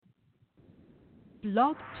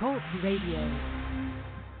Blog Talk Radio.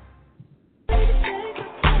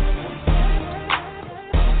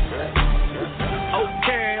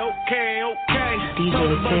 Okay. DJ She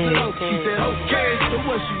said, okay, so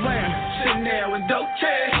what she wearing? Chanel and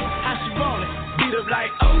Dolce. How she want it? Beat up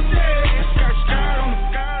like OJ. Skirt on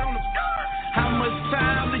the skirt. How much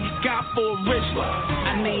time do you got for a rich one?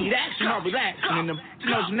 I need action, I'm relaxing, and the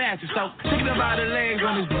nasty. So chicken about the legs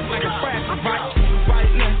on his like a practice,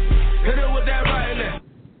 right left. Hit her with that right left.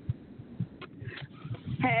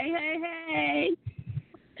 Hey.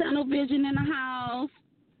 Tunnel Vision in the house.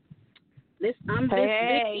 I'm Miss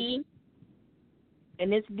Vicky.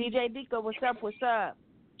 And it's DJ Dico. What's up?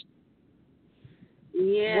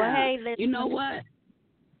 Yeah. Well, hey, you know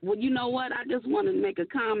what? I just wanted to make a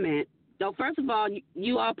comment. So, first of all,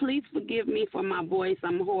 you all please forgive me for my voice.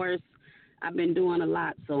 I'm hoarse. I've been doing a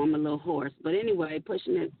lot, so I'm a little hoarse. But anyway,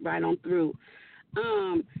 pushing it right on through.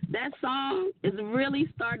 That song is really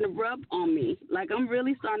starting to rub on me. Like, I'm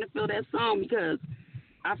really starting to feel that song because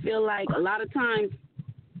I feel like a lot of times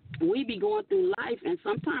we be going through life, and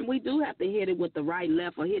sometimes we do have to hit it with the right,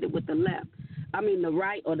 left, or hit it with the left. I mean, the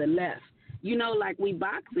right or the left. You know, like we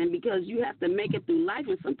boxing, because you have to make it through life,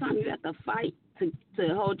 and sometimes you have to fight to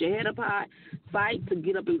hold your head up high, fight to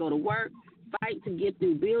get up and go to work, fight to get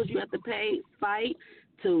through bills you have to pay, fight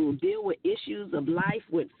to deal with issues of life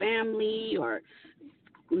with family or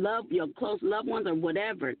love your close loved ones or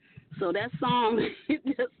whatever. So that song,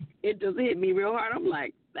 it just hit me real hard. I'm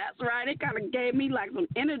like, that's right. It kind of gave me like some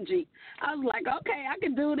energy. I was like, okay, I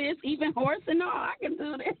can do this. Even hoarse and all, I can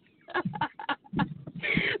do this.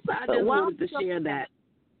 So I just wanted to share that.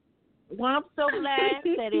 Well, I'm so glad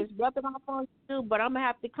that it's rubbing off on you, but I'm going to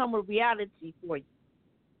have to come with reality for you.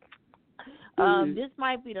 This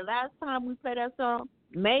might be the last time we play that song.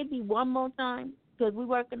 Maybe one more time, because we're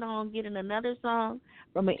working on getting another song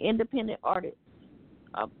from an independent artist.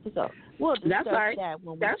 So we'll discuss that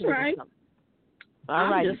when we That's right.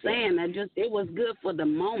 I'm just saying that it was good for the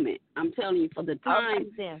moment. I'm telling you, for the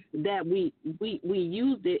time that we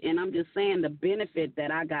used it, and I'm just saying the benefit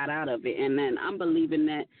that I got out of it. And then I'm believing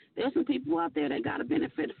that there's some people out there that got to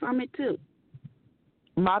benefit from it too.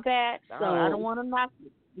 My bad. So I don't want to knock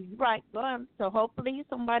you. You're right. Go on. So hopefully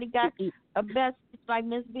somebody got a best like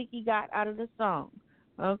Miss Vicky got out of the song.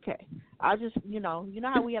 Okay. I'll just, you know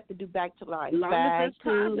how we have to do back to life. Back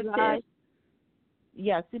to life.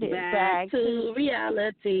 Yes, it is. Back to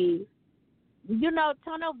reality. You know,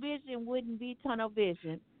 tunnel vision wouldn't be tunnel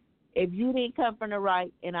vision if you didn't come from the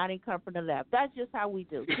right and I didn't come from the left. That's just how we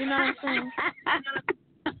do. You know what I'm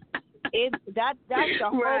saying? That's the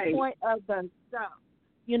whole point of the show.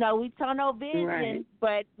 You know, we tunnel vision,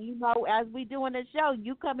 but, you know, as we do in the show,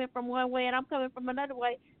 you coming from one way and I'm coming from another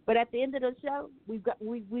way. But at the end of the show,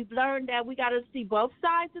 we've learned that we got to see both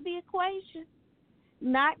sides of the equation.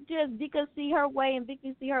 Not just Dika see her way and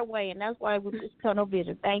Vicky see her way, and that's why it was just tunnel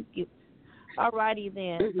vision. Thank you. All righty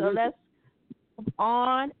then. So let's move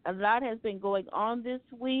on. A lot has been going on this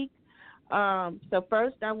week. So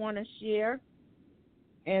first I want to share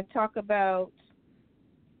and talk about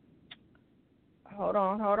Hold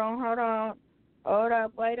up,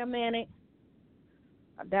 wait a minute.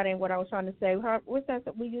 That ain't what I was trying to say. What's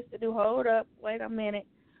that we used to do? Hold up, wait a minute.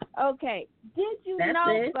 Okay. Did you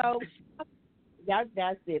know, folks?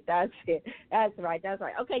 That's it. That's right.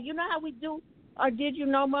 Okay, you know how we do, or did you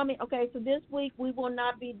know, Mommy? Okay, so this week we will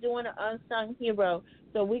not be doing an unsung hero,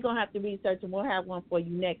 so we're going to have to research, and we'll have one for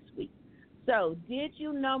you next week. So, did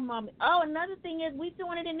you know, Mommy? Oh, another thing is we're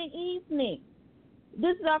doing it in the evening.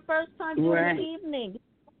 This is our first time doing the evening. You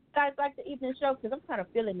guys like the evening show? Because I'm kind of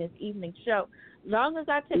feeling this evening show. As long as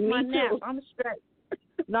I take my nap, I'm straight.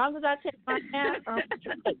 As long as I take my nap, I'm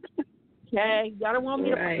straight. Okay? Y'all don't want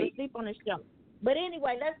me to fall asleep on the show. But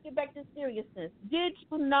anyway, let's get back to seriousness. Did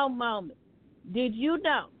you know, Moment? Did you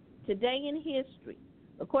know today in history,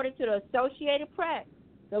 according to the Associated Press?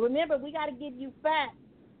 So remember, we got to give you facts.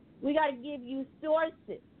 We got to give you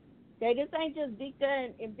sources. Okay, this ain't just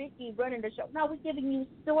Dika and Vicky running the show. No, we're giving you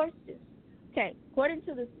sources. Okay, according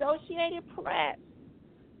to the Associated Press,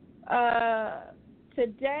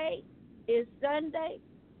 today is Sunday,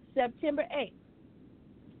 September 8th.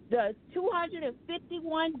 The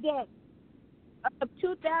 251 days of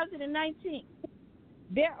 2019.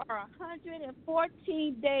 There are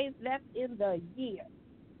 114 days left in the year.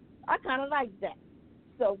 I kind of like that.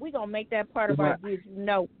 So we're going to make that part of our Did You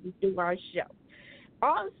Know when we do our show.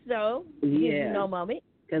 Also, Did You Know, Mommy?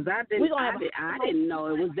 Because I didn't know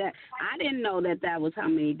it was that. I didn't know that was how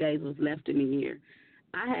many days was left in the year.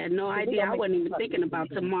 I had no idea. I wasn't even thinking about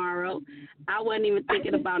tomorrow. I wasn't even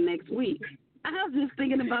thinking about next week. I was just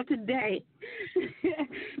thinking about today.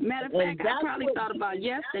 Matter of fact, I probably thought about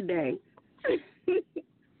yesterday.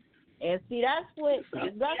 And see, that's what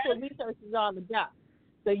research is all about.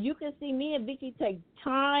 So you can see me and Vicky take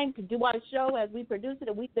time to do our show as we produce it,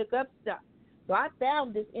 and we look up stuff. So I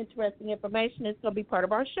found this interesting information. It's going to be part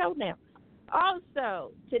of our show now.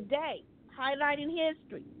 Also, today, highlighting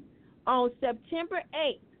history, on September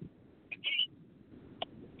 8th,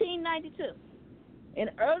 1892,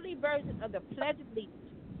 an early version of the Pledge of Allegiance.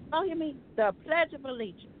 Oh, hear me? The Pledge of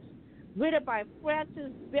Allegiance, written by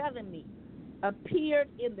Francis Bellamy, appeared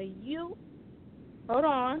in the Youth.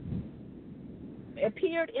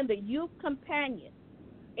 Appeared in the Youth Companion,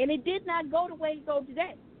 and it did not go the way it goes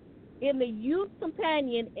today. In the Youth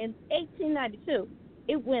Companion in 1892,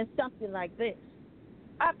 it went something like this: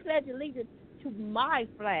 I pledge allegiance to my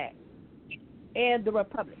flag and the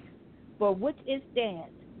republic for which it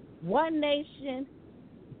stands, one nation,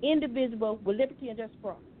 indivisible, with liberty and justice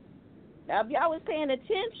for all. Now, if y'all was paying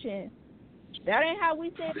attention, that ain't how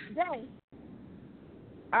we say it today.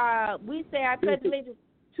 We say I pledge allegiance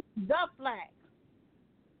to the flag.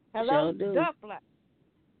 Hello, Sure the flag.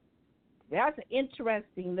 That's an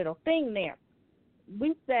interesting little thing there.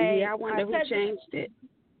 We say, yeah, I wonder who changed it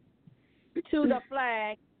to the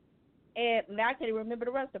flag, and now I can't even remember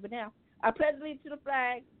the rest of it now. I pledge allegiance to the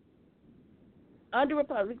flag, under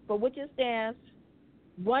republic, for which it stands,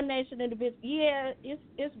 one nation, indivisible. Yeah,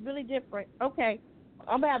 it's really different. Okay,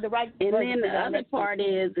 I'm gonna have the right. And then the other part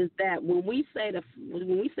is that when we say the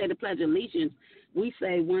Pledge of Allegiance, we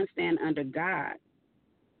say one stand under God.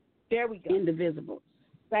 There we go. Indivisible.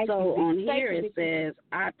 Thank so you, on here it says,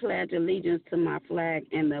 I pledge allegiance to my flag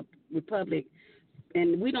and the republic.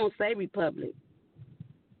 And we don't say republic.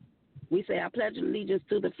 We say, I pledge allegiance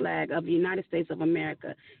to the flag of the United States of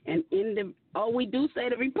America. And we do say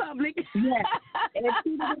the republic. Yes. And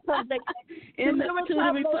to the republic. To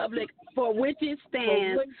the republic for which it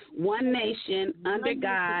stands, one nation, under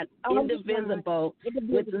God, indivisible,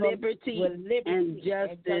 with liberty and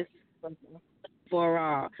justice for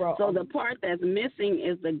all. So the part that's missing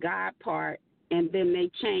is the God part, and then they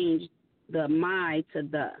changed the my to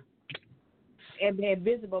the. And the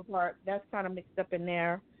invisible part, that's kind of mixed up in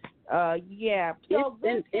there. Yeah. So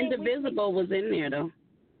indivisible was in there though.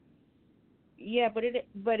 Yeah, but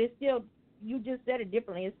it's still, you just said it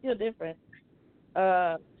differently. It's still different.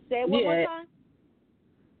 Say it one more time.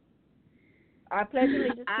 I pledge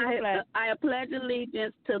allegiance to the flag. I pledge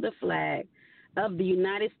allegiance to the flag of the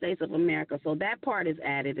United States of America. So that part is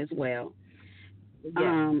added as well.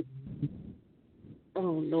 Yeah. Oh,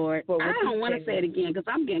 Lord. I don't want to say it again because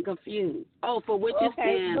I'm getting confused. Oh, for which it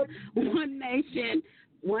stands, one nation,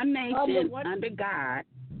 under God,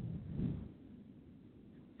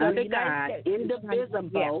 under God, indivisible.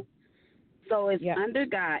 Yeah. So it's under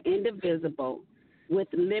God, indivisible, with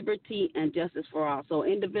liberty and justice for all. So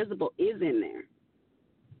indivisible is in there.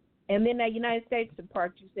 And then that United States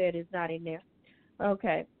part you said is not in there.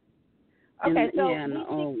 Okay.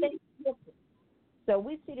 So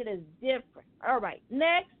we see it as different. All right.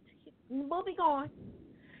 Next, moving on.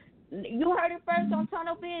 You heard it first on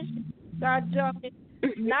Tunnel Vision. Start jumping.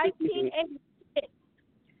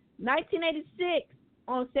 1986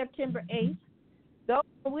 on September 8th, the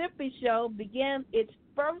WEXP show began its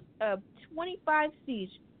first of 25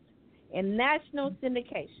 seasons in national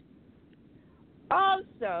syndication.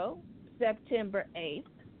 Also, September 8th,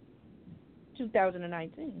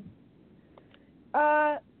 2019,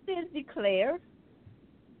 is declared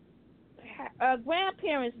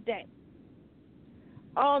Grandparents' Day.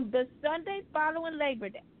 On the Sunday following Labor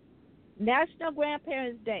Day, National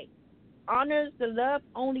Grandparents' Day honors the love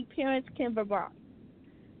only parents can provide.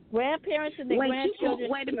 Grandparents and their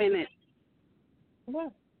grandchildren. Wait a minute.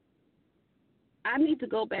 What? I need to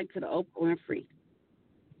go back to the Oprah Winfrey.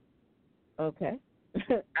 Okay.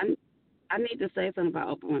 I need to say something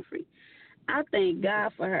about Oprah Winfrey. I thank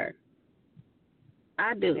God for her.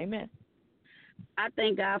 I do. Amen. I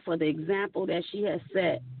thank God for the example that she has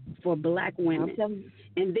set for black women.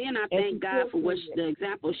 And then I thank God for the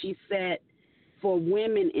example she set for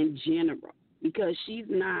women in general, because she's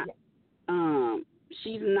not a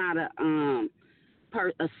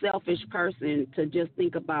selfish person to just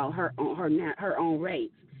think about her own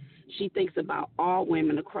race. She thinks about all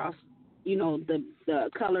women across, the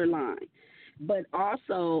color line. But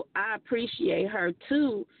also, I appreciate her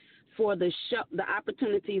too for the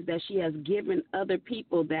opportunities that she has given other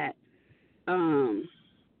people that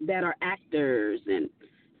are actors and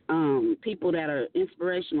people that are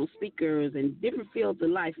inspirational speakers in different fields of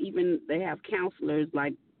life. Even they have counselors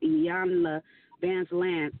like Iyanla Vance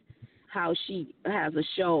Lance, how she has a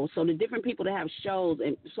show. So the different people that have shows.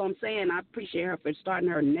 And so I'm saying I appreciate her for starting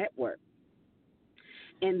her network.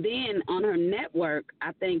 And then on her network,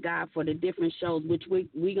 I thank God for the different shows, which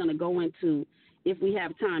we're going to go into if we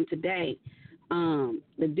have time today.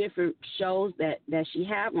 The different shows that she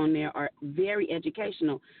have on there are very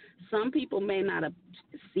educational. Some people may not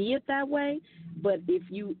see it that way, but if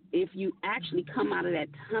you actually come out of that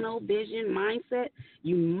tunnel vision mindset,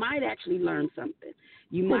 you might actually learn something.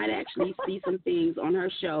 You might actually see some things on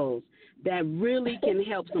her shows that really can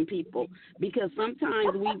help some people, because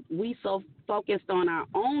sometimes we so focused on our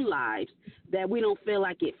own lives that we don't feel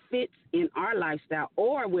like it fits in our lifestyle,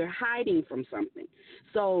 or we're hiding from something.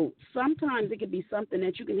 So sometimes it could be something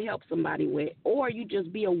that you can help somebody with, or you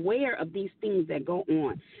just be aware of these things that go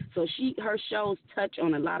on. So her shows touch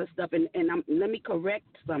on a lot of stuff, and let me correct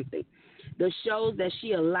something. The shows that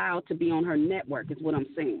she allowed to be on her network is what I'm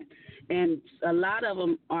saying. And a lot of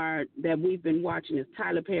them are that we've been watching is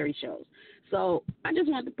Tyler Perry shows. So I just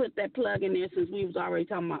wanted to put that plug in there since we was already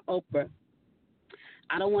talking about Oprah.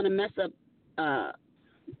 I don't want to mess up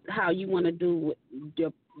how you want to do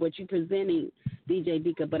what you're presenting, DJ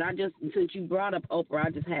Dika, but since you brought up Oprah, I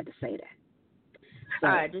just had to say that. So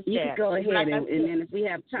you can go ahead, and then if we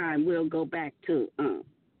have time, we'll go back to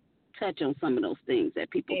touch on some of those things that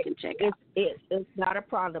people can check out. It's not a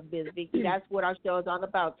problem, Ms. Vicky. That's what our show is all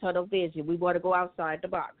about, tunnel vision. We want to go outside the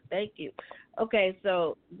box. Thank you. Okay,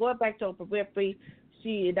 so going back to Oprah Winfrey,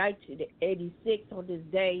 she in 1986 on this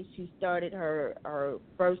day, she started her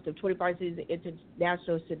first of 25 seasons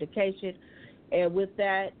international syndication. And with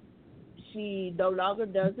that, she no longer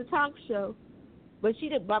does the talk show. But she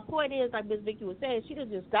did. My point is, like Ms. Vicky was saying, she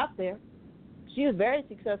didn't just stop there. She was very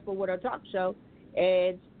successful with her talk show.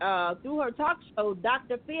 And through her talk show,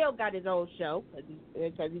 Dr. Phil got his own show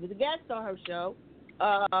because he was a guest on her show.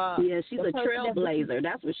 Yeah, she's a trailblazer.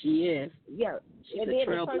 That's what she is. Yeah, she's and a then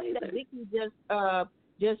trailblazer. The person that Vicky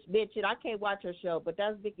just mentioned, I can't watch her show, but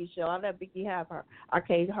that's Vicky's show. I let Vicky have her. I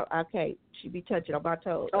can't. She be touching on my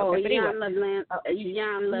toes. Oh, okay, Jan Love Lance.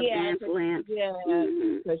 Yeah,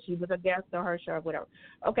 because she was a guest on her show, whatever.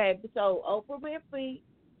 Okay, so Oprah Winfrey,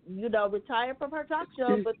 retired from her talk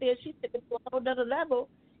show, but then she took it to a whole other level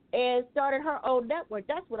and started her own network.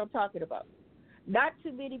 That's what I'm talking about. Not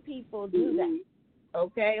too many people do that,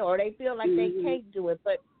 okay? Or they feel like they can't do it.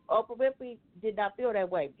 But Oprah Winfrey did not feel that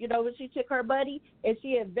way. When she took her money and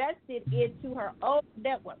she invested into her own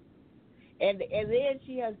network. And then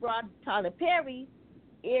she has brought Tyler Perry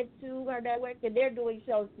into her network, and they're doing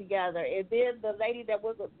shows together. And then the lady that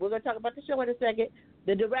we're going to talk about the show in a second,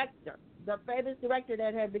 the director, the famous director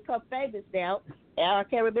that has become famous now, and I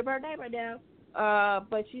can't remember her name right now,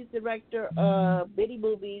 but she's director of many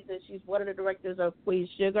movies, and she's one of the directors of Queen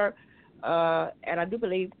Sugar, and I do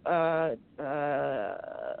believe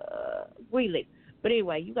Greenleaf. But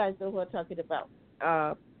anyway, you guys know who I'm talking about.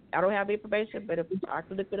 I don't have information, but if I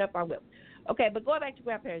can look it up, I will. Okay, but going back to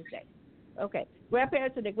Grandparents' Day. Okay,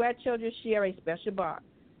 grandparents and their grandchildren share a special bond.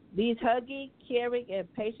 These hugging, caring,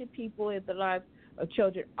 and patient people in the lives of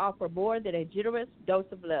children offer more than a generous dose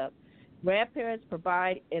of love. Grandparents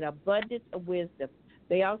provide an abundance of wisdom.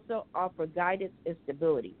 They also offer guidance and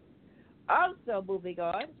stability. Also, moving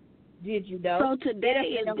on, did you know? So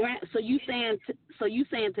today is So you saying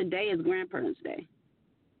today is Grandparents' Day?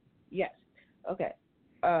 Yes. Okay.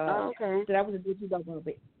 Okay. So that was a did you know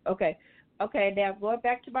moment. Okay. Okay. Now going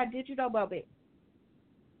back to my did you know moment.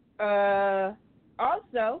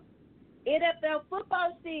 Also, NFL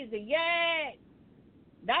football season. Yay!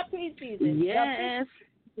 Not preseason. Yes.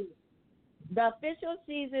 The official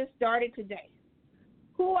season started today.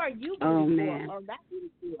 Who are you rooting for or not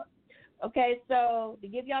rooting for? Okay, so to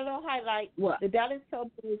give y'all a little highlight, the Dallas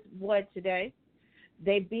Cowboys won today.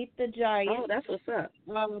 They beat the Giants. Oh, that's what's up.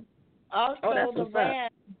 Also, the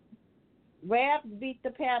Rams beat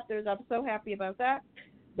the Panthers. I'm so happy about that.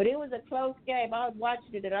 But it was a close game. I was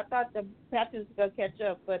watching it, and I thought the Panthers were going to catch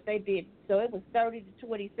up, but they didn't. So it was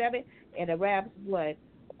 30-27, and the Rams won.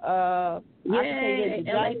 Yay,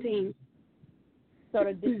 LA team. So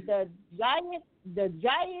the Giants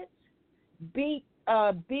beat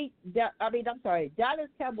Dallas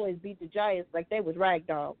Cowboys beat the Giants like they was rag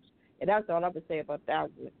dogs. And that's all I'm going to say about that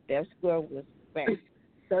one. Their score was fast.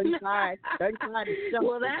 35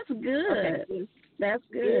 Well, that's good. Okay. That's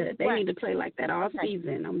good. They need to play like that all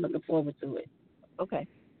season. I'm looking forward to it. Okay.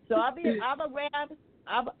 So I'm a Rams.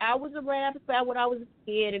 I was a Rams fan when I was a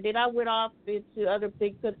kid, and then I went off into other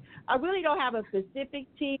things. Cause I really don't have a specific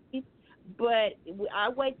team, but I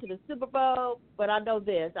wait to the Super Bowl. But I know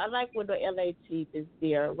this. I like when the LA team is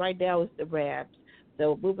there. Right now it's the Rams.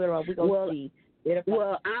 So moving on, we're gonna see.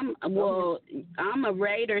 I'm a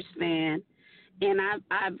Raiders fan, and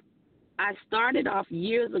I started off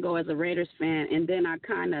years ago as a Raiders fan, and then I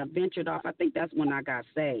kind of ventured off. I think that's when I got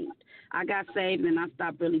saved. I got saved, and I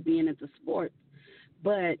stopped really being into sports.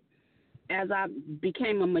 But as I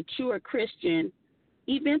became a mature Christian,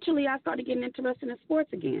 eventually I started getting interested in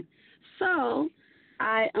sports again. So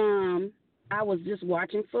I was just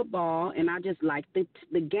watching football, and I just liked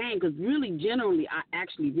the game because really, generally, I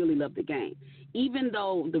actually really love the game. Even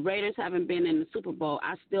though the Raiders haven't been in the Super Bowl,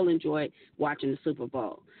 I still enjoy watching the Super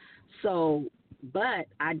Bowl. So, but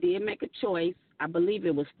I did make a choice. I believe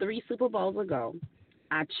it was 3 Super Bowls ago.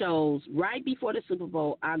 I chose right before the Super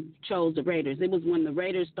Bowl. I chose the Raiders. It was when the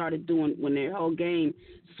Raiders started when their whole game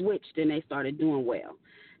switched and they started doing well.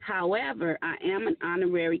 However, I am an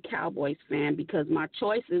honorary Cowboys fan because my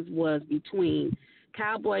choices was between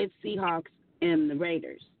Cowboys, Seahawks, and the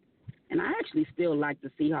Raiders. And I actually still like the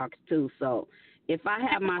Seahawks too. So if I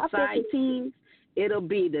have my side teams, it'll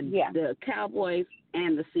be the Cowboys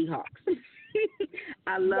and the Seahawks.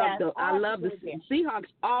 I love the Seahawks.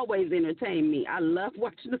 Always entertain me. I love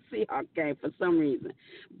watching the Seahawks game for some reason.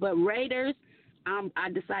 But Raiders, I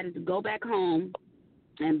decided to go back home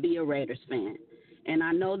and be a Raiders fan. And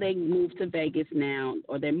I know they moved to Vegas now,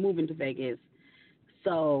 or they're moving to Vegas,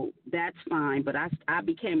 so that's fine. But I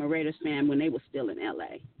became a Raiders fan when they were still in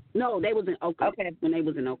L.A. No, they was in Oakland. Okay. When they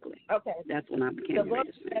was in Oakland. Okay. That's when I became a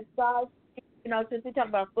Raiders fan. Since we talk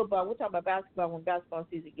about football, we'll talk about basketball when basketball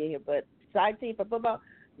season get here. But side team for football,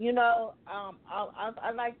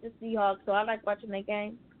 I like the Seahawks, so I like watching their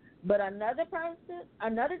games. But another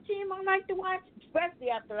team I like to watch,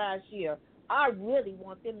 especially after last year, I really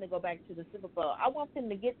want them to go back to the Super Bowl. I want them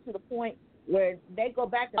to get to the point where they go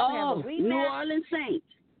back to playing a rematch. New Orleans Saints.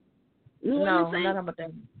 Nothing about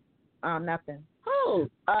them. Nothing. Oh.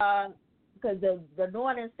 Because the New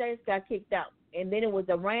Orleans Saints got kicked out, and then it was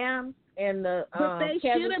the Rams and the. But they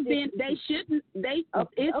should have been. They shouldn't.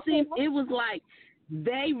 It was like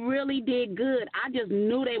they really did good. I just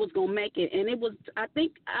knew they was gonna make it, and it was. I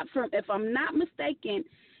think if I'm not mistaken.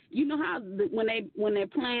 You know how when they're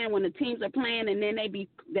playing, when the teams are playing, and then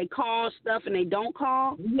they call stuff and they don't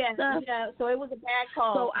call stuff. Yeah. So it was a bad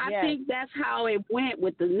call. So I think that's how it went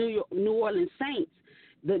with the New Orleans Saints.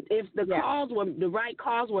 If the right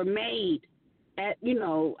calls were made, I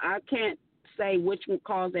can't say which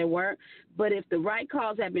calls they were, but if the right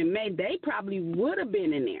calls had been made, they probably would have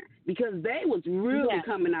been in there because they was really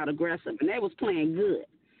coming out aggressive and they was playing good.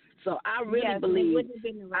 So I really believe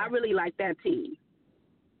I really like that team.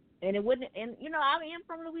 And it wouldn't, and I am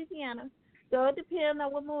from Louisiana, so it depends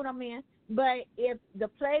on what mood I'm in. But if the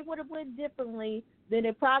play would have went differently, then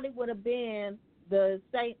it probably would have been the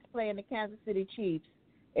Saints playing the Kansas City Chiefs,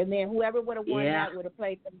 and then whoever would have won that would have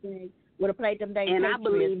played them. And I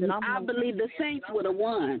believe the Saints would have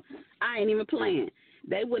won. I ain't even playing.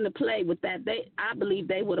 They wouldn't have played with that. I believe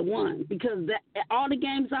they would have won because all the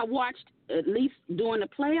games I watched, at least during the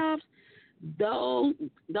playoffs.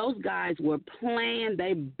 Those guys were playing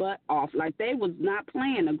their butt off. Like they was not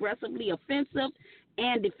playing aggressively offensive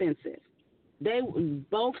and defensive.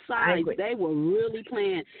 Both sides, they were really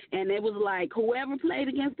playing, and it was like whoever played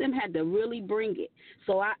against them had to really bring it.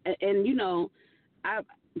 So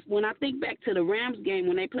when I think back to the Rams game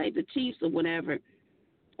when they played the Chiefs or whatever,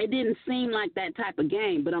 it didn't seem like that type of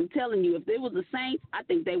game. But I'm telling you, if there was the Saints, I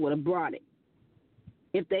think they would have brought it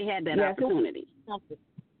if they had that opportunity.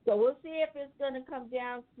 So we'll see if it's going to come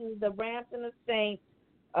down to the Rams and the Saints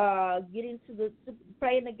getting to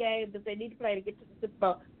playing the game that they need to play to get to the Super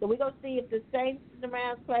Bowl. So we're going to see if the Saints and the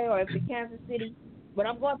Rams play or if the Kansas City. But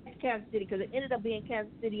I'm going back to Kansas City because it ended up being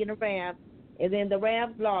Kansas City and the Rams, and then the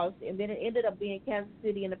Rams lost, and then it ended up being Kansas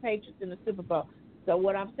City and the Patriots in the Super Bowl. So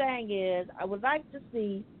what I'm saying is I would like to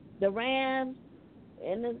see the Rams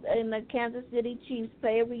and the Kansas City Chiefs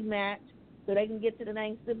play a rematch so they can get to the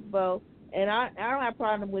next Super Bowl. And I don't have a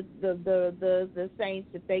problem with the Saints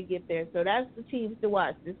if they get there. So that's the teams to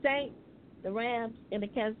watch. The Saints, the Rams, and the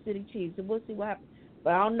Kansas City Chiefs. And we'll see what happens.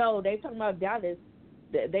 But I don't know. They talking about Dallas.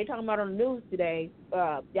 They talking about on the news today,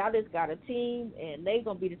 Dallas got a team, and they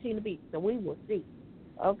going to be the team to beat. So we will see.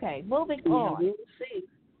 Okay, moving on. We will see.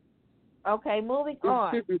 Okay, moving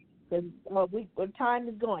on. Because time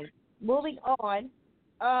is going. Moving on.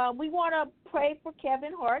 We want to pray for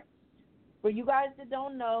Kevin Hart. For you guys that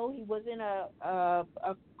don't know, he was in a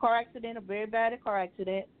car accident, a very bad car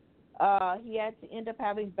accident. He had to end up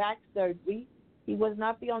having back surgery. He was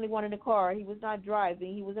not the only one in the car. He was not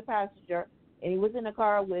driving. He was a passenger, and he was in a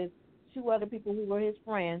car with 2 other people who were his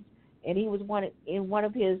friends, and he was in one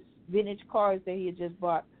of his vintage cars that he had just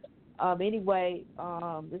bought. Anyway,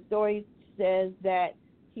 the story says that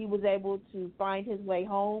he was able to find his way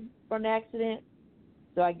home from the accident,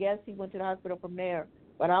 so I guess he went to the hospital from there.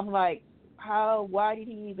 But I'm like, why did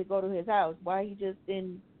he even go to his house? Why he just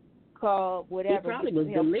didn't call whatever? He probably was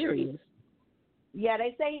delirious. Yeah,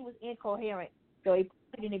 they say he was incoherent, so he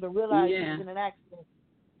didn't even realize he was in an accident.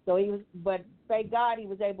 So but thank God he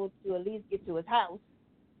was able to at least get to his house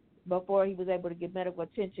before he was able to get medical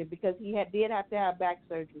attention, because he did have to have back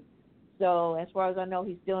surgery. So as far as I know,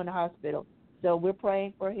 he's still in the hospital. So we're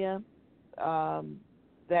praying for him,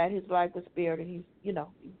 that his life was spared, and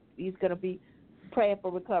he's going to be praying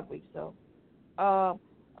for recovery. So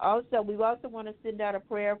also, we also want to send out a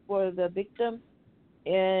prayer for the victims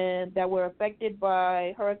and that were affected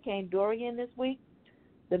by Hurricane Dorian this week.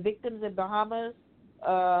 The victims in Bahamas,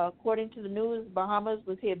 according to the news, Bahamas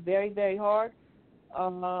was hit very, very hard.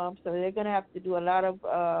 So they're going to have to do a lot of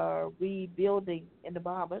rebuilding in the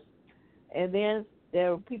Bahamas. And then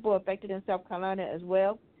there are people affected in South Carolina as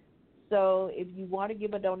well. So if you want to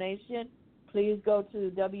give a donation, please go to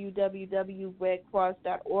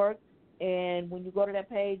www.redcross.org. And when you go to that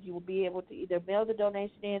page, you will be able to either mail the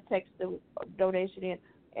donation in, text the donation in,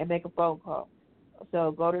 and make a phone call.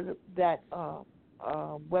 So go to that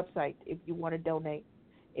website if you want to donate.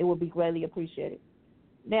 It will be greatly appreciated.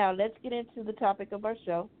 Now, let's get into the topic of our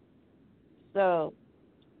show. So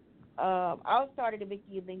I'll start it,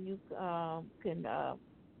 Vicki, and then you can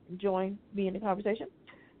join me in the conversation.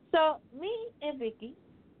 So me and Vicki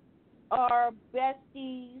are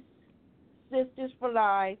besties, sisters for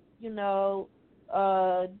life,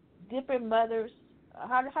 different mothers.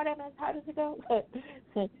 How does it go?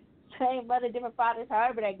 Same mother, different fathers,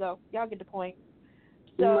 however that go. Y'all get the point.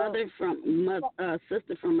 So,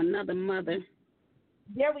 sister from another mother.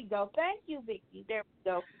 There we go. Thank you, Vicki. There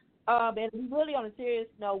we go. And we really, on a serious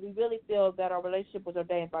note, we really feel that our relationship was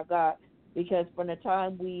ordained by God, because from the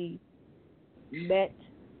time we met,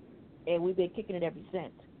 and we've been kicking it ever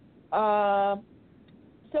since. So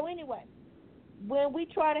anyway, when we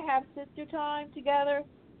try to have sister time together,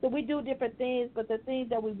 so we do different things, but the things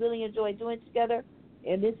that we really enjoy doing together,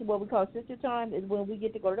 and this is what we call sister time, is when we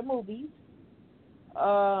get to go to the movies,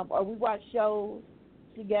 or we watch shows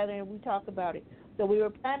together and we talk about it. So we were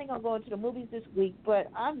planning on going to the movies this week, but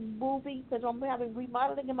I'm moving because I'm having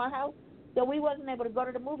remodeling in my house, so we wasn't able to go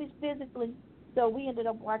to the movies physically, so we ended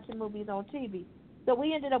up watching movies on TV. So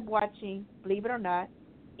we ended up watching, believe it or not,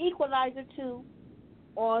 Equalizer 2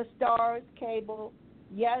 on Stars Cable.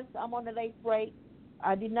 Yes, I'm on the late break.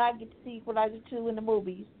 I did not get to see Equalizer 2 in the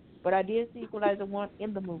movies, but I did see Equalizer 1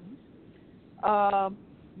 in the movies.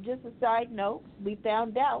 Just a side note, we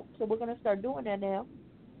found out, so we're going to start doing that now.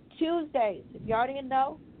 Tuesdays, if y'all didn't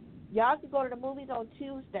know, y'all can go to the movies on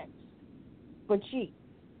Tuesdays for cheap.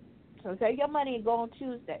 So save your money and go on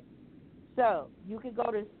Tuesday. So you can go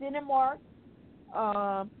to Cinemark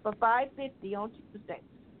for $5.50 on Tuesday,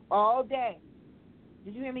 all day.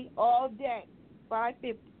 Did you hear me? All day,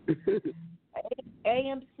 $5.50.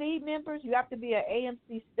 AMC members, you have to be an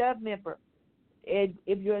AMC stub member. And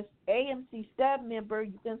if you're an AMC stub member,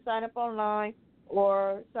 you can sign up online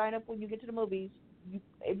or sign up when you get to the movies.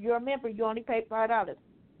 If you're a member, you only pay $5.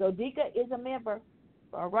 So Dika is a member.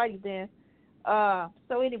 All righty then.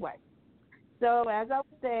 So anyway, so as I was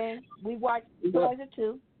saying, we watched Equalizer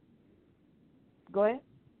 2. Go ahead.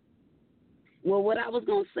 Well, what I was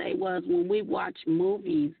going to say was, when we watch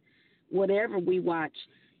movies, whatever we watch,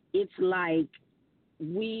 it's like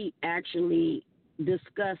we actually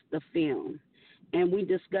discuss the film. And we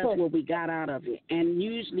discuss what we got out of it. And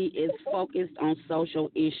usually it's focused on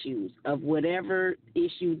social issues of whatever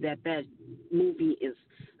issue that movie is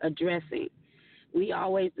addressing. We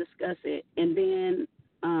always discuss it. And then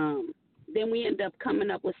we end up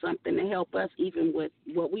coming up with something to help us, even with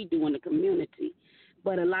what we do in the community.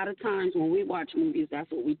 But a lot of times when we watch movies,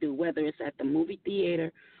 that's what we do, whether it's at the movie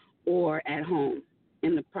theater or at home,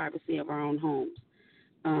 in the privacy of our own homes.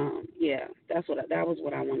 That was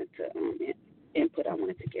what I wanted to input I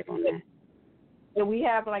wanted to give on that. And we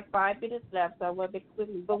have like 5 minutes left, so I want to make it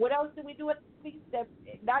quickly. But what else do we do at the movies that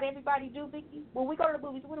not everybody do, Vicki? When we go to the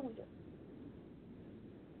movies, what do we do?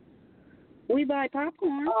 We buy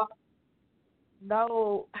popcorn.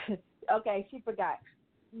 No. Okay, she forgot.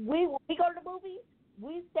 We go to the movies,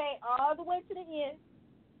 we stay all the way to the end,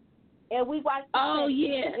 and we watch the I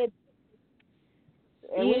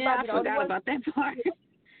forgot about that part.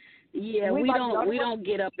 Yeah, we don't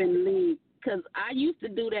get up and leave. Because I used to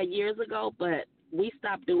do that years ago, but we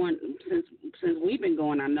stopped doing since we've been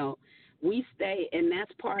going. I know we stay, and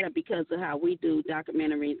that's part of because of how we do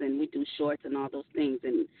documentaries and we do shorts and all those things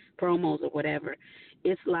and promos or whatever.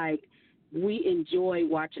 It's like we enjoy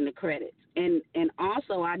watching the credits, and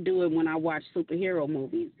also I do it when I watch superhero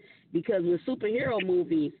movies, because with superhero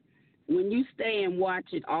movies, when you stay and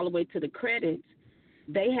watch it all the way to the credits,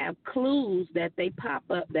 they have clues that they pop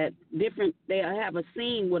up that different. They have a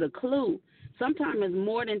scene with a clue. Sometimes it's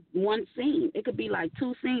more than one scene. It could be like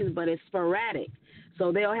 2 scenes, but it's sporadic.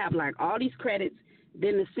 So they'll have like all these credits.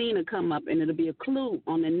 Then the scene will come up, and it'll be a clue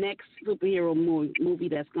on the next superhero movie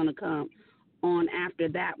that's going to come on after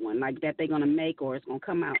that one, like that they're going to make, or it's going to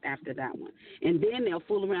come out after that one. And then they'll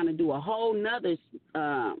fool around and do a whole nother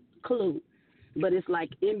clue. But it's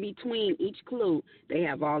like in between each clue, they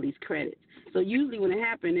have all these credits. So usually when it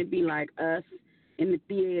happened, it'd be like us in the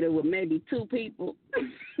theater with maybe 2 people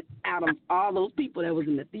out of all those people that was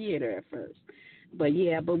in the theater at first. But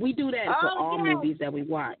yeah, but we do that for all movies that we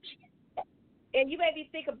watch. And you made me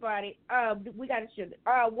think about it. We got to show it.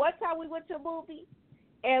 One time we went to a movie,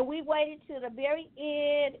 and we waited till the very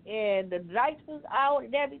end, and the lights was out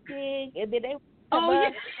and everything, and then they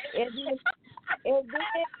and then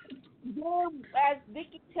as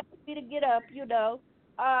Vicky told me to get up,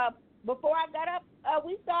 before I got up,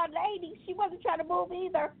 we saw a lady. She wasn't trying to move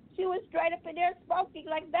either. She was straight up in there smoking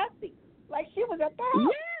like nothing, like she was a thug.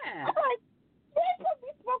 Yeah. I'm like, they put me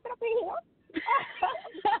smoking up in here.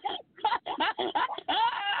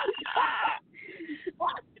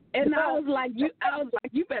 And I was like,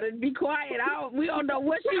 you better be quiet. We don't know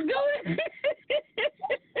what she's doing.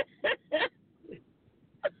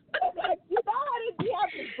 You know how did you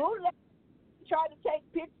have to bootleg, try to take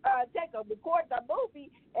record the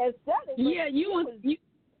movie and sell it? Yeah,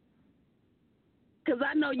 because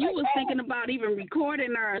I know you was thinking about even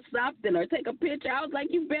recording her or something, or take a picture. I was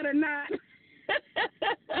like, you better not.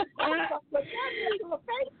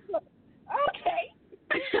 Okay.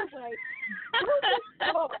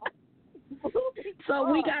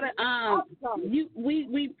 So we gotta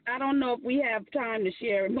we I don't know if we have time to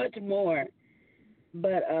share much more,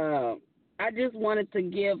 but I just wanted to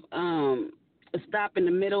give a stop in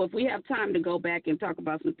the middle. If we have time to go back and talk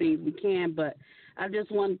about some things, we can. But I just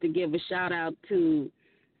wanted to give a shout out to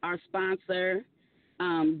our sponsor,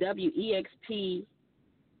 WEXP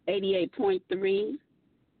 88.3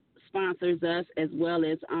 sponsors us, as well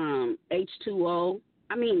as Eon H2O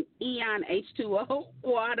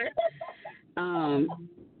water. Eon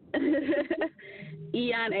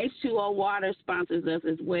H2O water sponsors us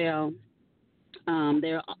as well.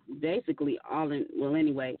 They're basically all in, well,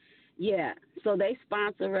 anyway, yeah. So they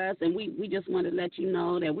sponsor us, and we just want to let you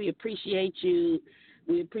know that we appreciate you.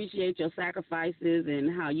 We appreciate your sacrifices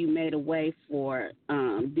and how you made a way for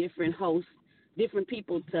different hosts, different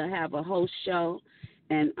people to have a host show.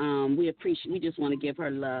 And we just want to give her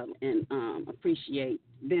love and appreciate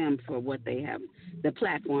them for what they have, the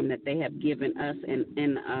platform that they have given us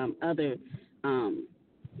and other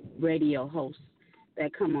radio hosts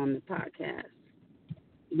that come on the podcast.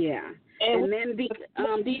 Yeah. And then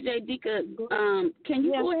DJ Dika, can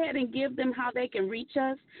you go ahead and give them how they can reach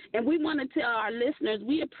us? And we want to tell our listeners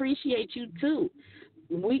we appreciate you too.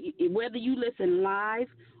 Whether you listen live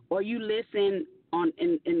or you listen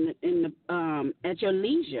at your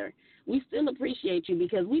leisure, we still appreciate you,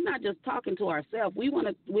 because we're not just talking to ourselves. We're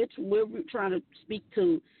trying to speak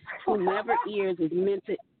to whoever ears is meant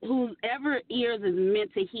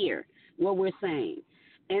to hear what we're saying,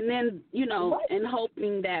 and then and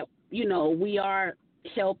hoping that we are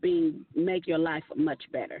helping make your life much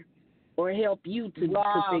better, or help you to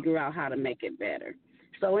figure out how to make it better.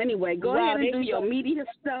 So anyway, go ahead and do your media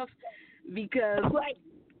stuff, because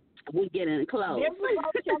we're getting close.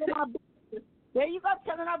 There you go,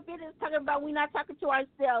 telling our business, talking about we're not talking to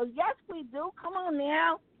ourselves. Yes, we do. Come on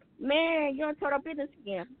now. Man, you're going to tell our business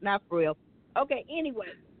again. Not for real. Okay,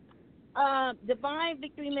 anyway. Divine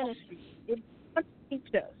Victory Ministries. If you want to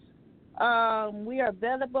reach us, we are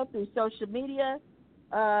available through social media,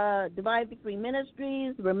 Divine Victory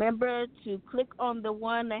Ministries. Remember to click on the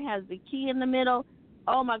one that has the key in the middle.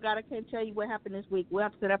 Oh, my God, I can't tell you what happened this week. We'll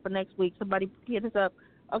have to set up for next week. Somebody hit us up.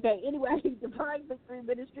 Okay, anyway, Divine Victory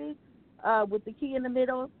Ministries with the key in the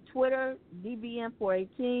middle. Twitter,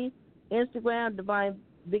 DVN418. Instagram, Divine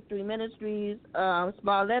Victory Ministries,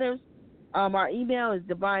 small letters. Our email is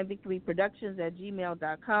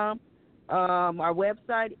divinevictoryproductions@gmail.com. Our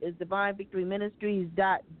website is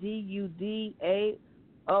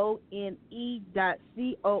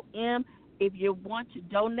divinevictoryministries.DUDAONE.com. If you want to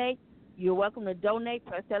donate, you're welcome to donate.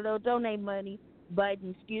 Press that little donate money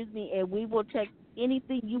button, and we will take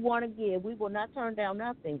anything you want to give. We will not turn down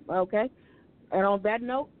nothing, okay? And on that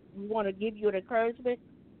note, we want to give you an encouragement.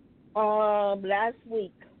 Last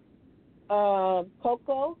week,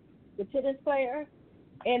 Coco, the tennis player,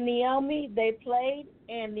 and Naomi, they played,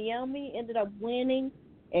 and Naomi ended up winning,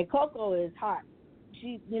 and Coco is hot.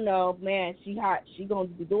 She, she hot. She going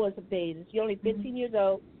to be doing some things. She's only 15 years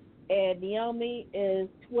old, and Naomi is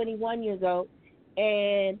 21 years old,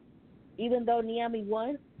 And even though Niami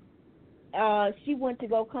won, she went to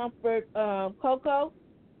go comfort Coco,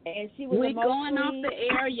 and she was We're going off the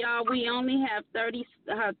air, y'all. We only have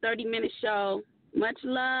 30-minute show. Much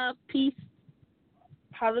love. Peace.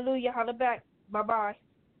 Hallelujah. Holla back. Bye-bye.